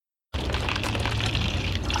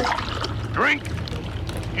drink?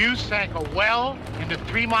 You sank a well into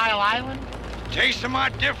 3 Mile Island? Tastes a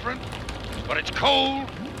lot different, but it's cold.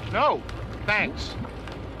 No, thanks.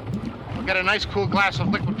 I'll get a nice cool glass of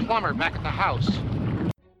liquid plumber back at the house.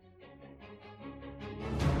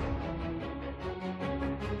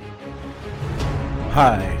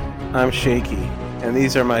 Hi, I'm Shaky, and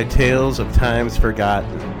these are my tales of times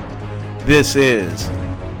forgotten. This is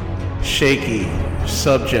Shaky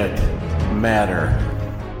Subject Matter.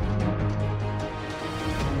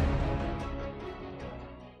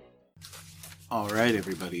 Alright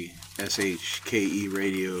everybody, SHKE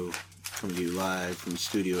Radio coming to you live from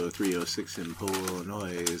Studio 306 in Polo,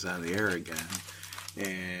 Illinois is on the air again.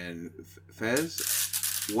 And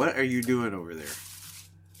Fez, what are you doing over there?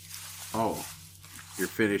 Oh, you're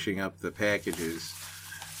finishing up the packages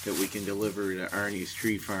that we can deliver to Arnie's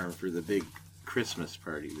Tree Farm for the big Christmas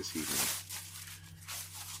party this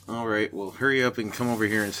evening. Alright, well hurry up and come over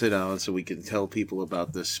here and sit down so we can tell people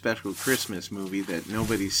about this special Christmas movie that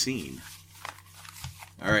nobody's seen.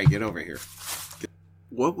 Alright, get over here.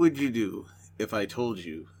 What would you do if I told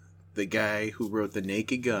you the guy who wrote The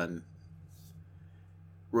Naked Gun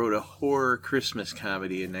wrote a horror Christmas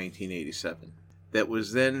comedy in 1987 that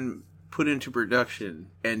was then put into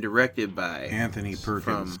production and directed by Anthony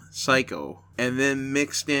Perkins from Psycho, and then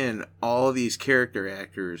mixed in all these character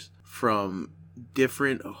actors from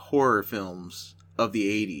different horror films of the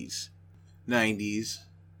 80s, 90s,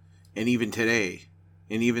 and even today,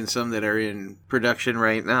 and even some that are in production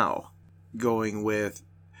right now, going with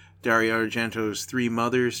Dario Argento's Three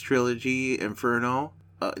Mothers trilogy, Inferno,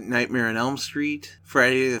 Nightmare on Elm Street,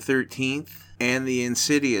 Friday the 13th, and the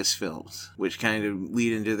Insidious films, which kind of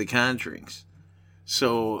lead into the Conjurings.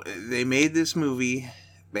 So they made this movie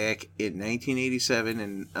back in 1987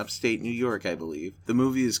 in upstate New York, I believe. The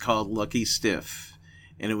movie is called Lucky Stiff,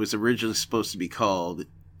 and it was originally supposed to be called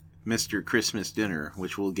Mr. Christmas Dinner,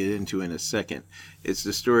 which we'll get into in a second. It's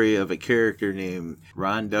the story of a character named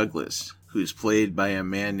Ron Douglas, who's played by a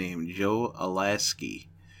man named Joe Alasky,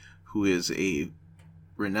 who is a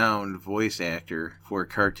renowned voice actor for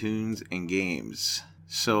cartoons and games.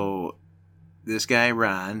 So this guy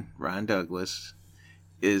Ron Douglas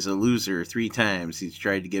is a loser 3 times. He's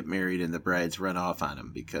tried to get married and the brides run off on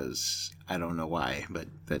him because I don't know why, but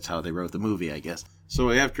that's how they wrote the movie, I guess.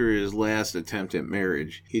 So after his last attempt at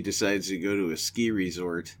marriage, he decides to go to a ski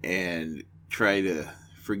resort and try to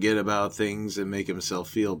forget about things and make himself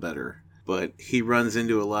feel better. But he runs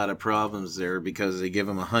into a lot of problems there because they give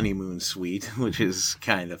him a honeymoon suite, which is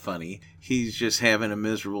kind of funny. He's just having a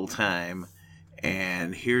miserable time.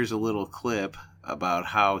 And here's a little clip about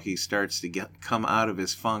how he starts to come out of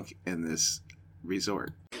his funk in this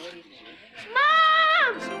resort.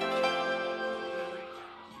 Mom!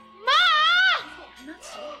 Mom!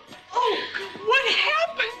 Oh, what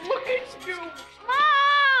happened? Look at you.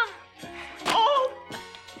 Mom! Oh!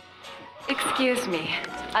 Excuse me.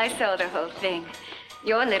 I saw the whole thing.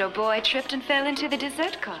 Your little boy tripped and fell into the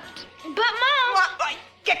dessert cart. But, Mom!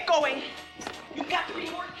 Get going. You got to be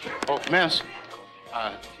more careful. Oh, miss.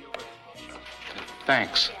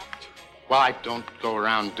 Thanks. Well, I don't go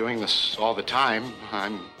around doing this all the time.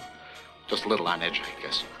 I'm just a little on edge, I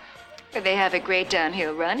guess. They have a great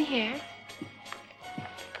downhill run here.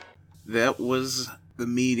 That was the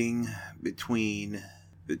meeting between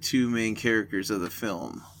the 2 main characters of the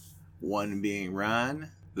film. One being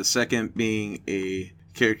Ron, the second being a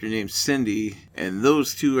character named Cindy, and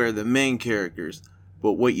those 2 are the main characters.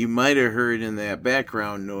 But what you might have heard in that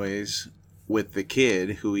background noise with the kid,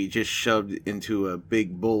 who he just shoved into a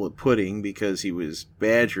big bowl of pudding because he was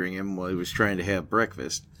badgering him while he was trying to have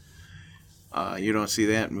breakfast, you don't see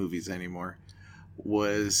that in movies anymore,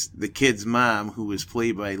 was the kid's mom, who was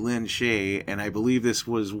played by Lynn Shay, and I believe this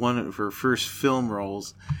was one of her first film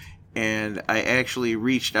roles. And I actually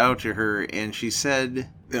reached out to her, and she said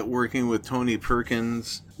that working with Tony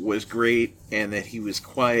Perkins was great, and that he was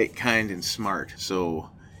quiet, kind, and smart.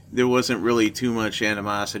 So there wasn't really too much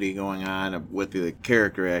animosity going on with the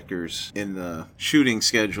character actors in the shooting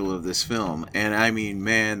schedule of this film. And I mean,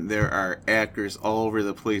 man, there are actors all over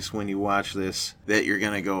the place when you watch this that you're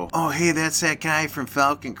going to go, oh, hey, that's that guy from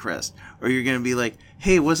Falcon Crest. Or you're going to be like,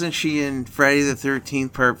 hey, wasn't she in Friday the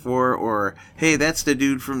 13th Part 4? Or, hey, that's the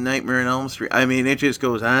dude from Nightmare on Elm Street. I mean, it just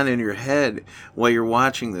goes on in your head while you're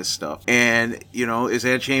watching this stuff. And, you know, is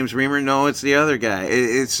that James Remar? No, it's the other guy.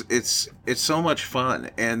 It's so much fun.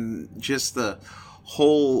 And just the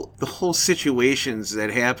whole situations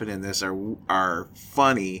that happen in this are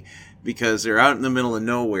funny because they're out in the middle of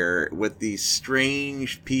nowhere with these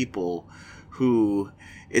strange people who...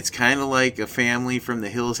 It's kind of like a family from The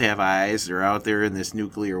Hills Have Eyes. They're out there in this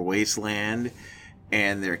nuclear wasteland,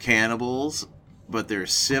 and they're cannibals, but they're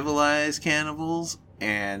civilized cannibals.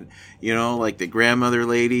 And, you know, like the grandmother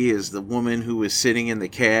lady is the woman who was sitting in the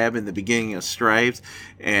cab in the beginning of Stripes.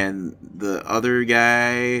 And the other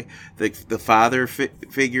guy, the father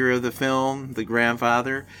figure of the film, the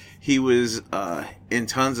grandfather, he was in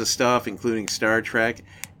tons of stuff, including Star Trek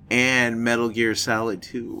and Metal Gear Solid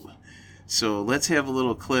 2. So let's have a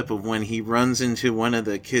little clip of when he runs into one of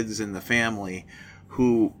the kids in the family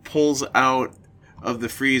who pulls out of the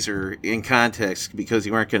freezer, in context, because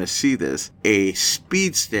you aren't going to see this, a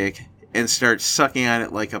speed stick and starts sucking on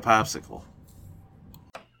it like a popsicle.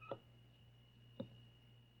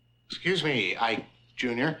 Excuse me, Ike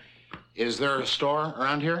Jr., is there a store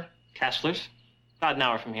around here? Kessler's? About an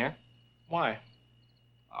hour from here. Why?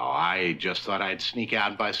 Oh, I just thought I'd sneak out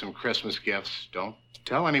and buy some Christmas gifts. Don't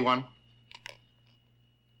tell anyone.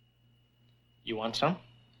 You want some?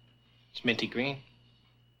 It's minty green.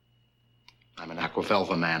 I'm an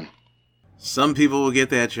Aquavelva man. Some people will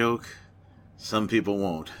get that joke. Some people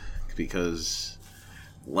won't. Because,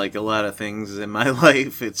 like a lot of things in my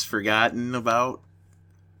life, it's forgotten about.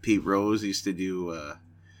 Pete Rose used to do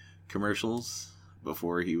commercials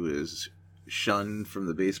before he was shunned from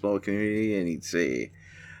the baseball community, and he'd say,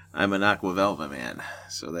 I'm an Aquavelva man.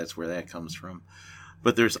 So that's where that comes from.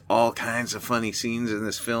 But there's all kinds of funny scenes in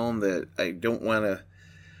this film that I don't want to,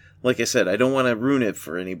 like I said, I don't want to ruin it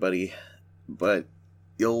for anybody. But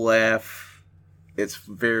you'll laugh. It's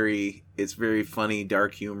very funny,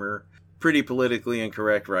 dark humor. Pretty politically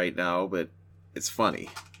incorrect right now, but it's funny,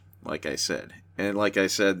 like I said. And like I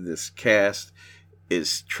said, this cast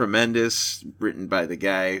is tremendous, written by the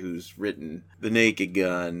guy who's written The Naked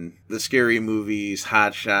Gun, the Scary Movies,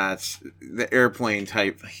 Hot Shots. The airplane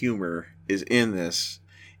type humor is in this.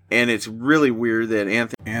 And it's really weird that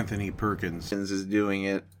Anthony Perkins is doing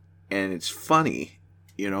it, and it's funny.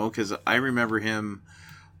 You know, because I remember him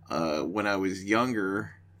when I was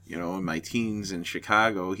younger, you know, in my teens in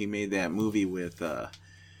Chicago. He made that movie with,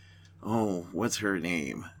 what's her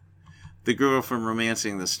name? The girl from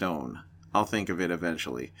Romancing the Stone. I'll think of it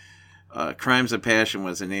eventually. Crimes of Passion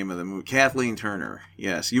was the name of the movie. Kathleen Turner.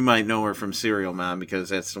 Yes, you might know her from Serial Mom because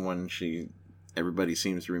that's the one everybody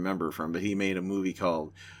seems to remember from. But he made a movie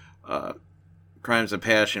called Crimes of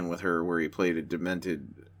Passion with her where he played a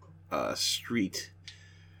demented street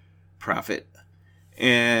prophet,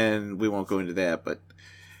 and we won't go into that, but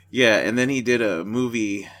yeah. And then he did a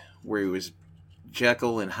movie where he was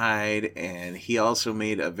Jekyll and Hyde, and he also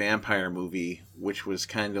made a vampire movie which was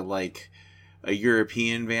kind of like a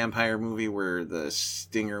European vampire movie where the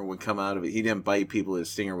stinger would come out of it. He didn't bite people, the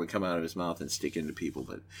stinger would come out of his mouth and stick into people,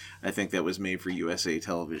 but I think that was made for USA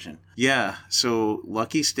Television. Yeah, so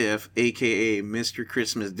Lucky Stiff, aka Mr.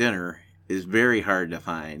 Christmas Dinner, is very hard to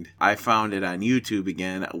find. I found it on YouTube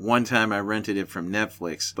again. One time I rented it from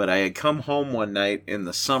Netflix, but I had come home one night in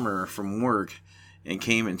the summer from work and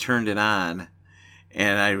came and turned it on,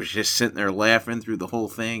 and I was just sitting there laughing through the whole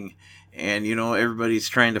thing. And, you know, everybody's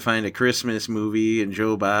trying to find a Christmas movie, and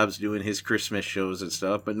Joe Bob's doing his Christmas shows and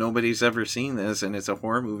stuff, but nobody's ever seen this, and it's a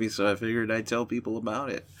horror movie, so I figured I'd tell people about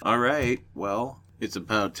it. All right, well, it's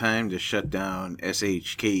about time to shut down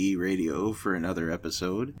SHKE Radio for another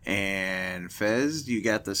episode. And Fez, you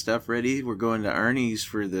got the stuff ready? We're going to Arnie's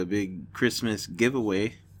for the big Christmas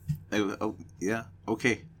giveaway. Oh yeah,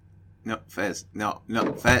 okay. No, Fez, no,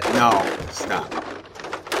 Fez, no, stop.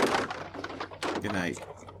 Good night.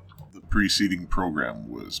 The preceding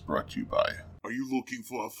program was brought to you by... Are you looking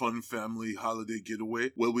for a fun family holiday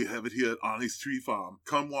getaway? Well, we have it here at Arnie's Tree Farm.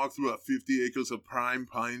 Come walk through our 50 acres of prime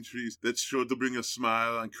pine trees that's sure to bring a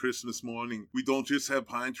smile on Christmas morning. We don't just have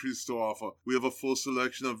pine trees to offer. We have a full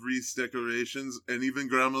selection of wreaths, decorations, and even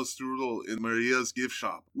grandma's strudel in Maria's gift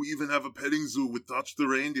shop. We even have a petting zoo with Dutch the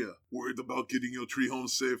reindeer. Worried about getting your tree home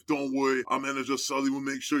safe? Don't worry. Our manager Sully will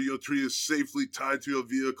make sure your tree is safely tied to your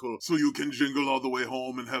vehicle so you can jingle all the way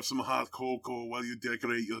home and have some hot cocoa while you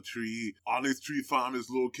decorate your tree. Arnie's Tree Farm is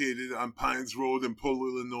located on Pines Road in Pull,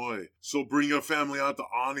 Illinois. So bring your family out to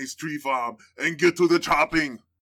Arnie's Tree Farm and get to the chopping.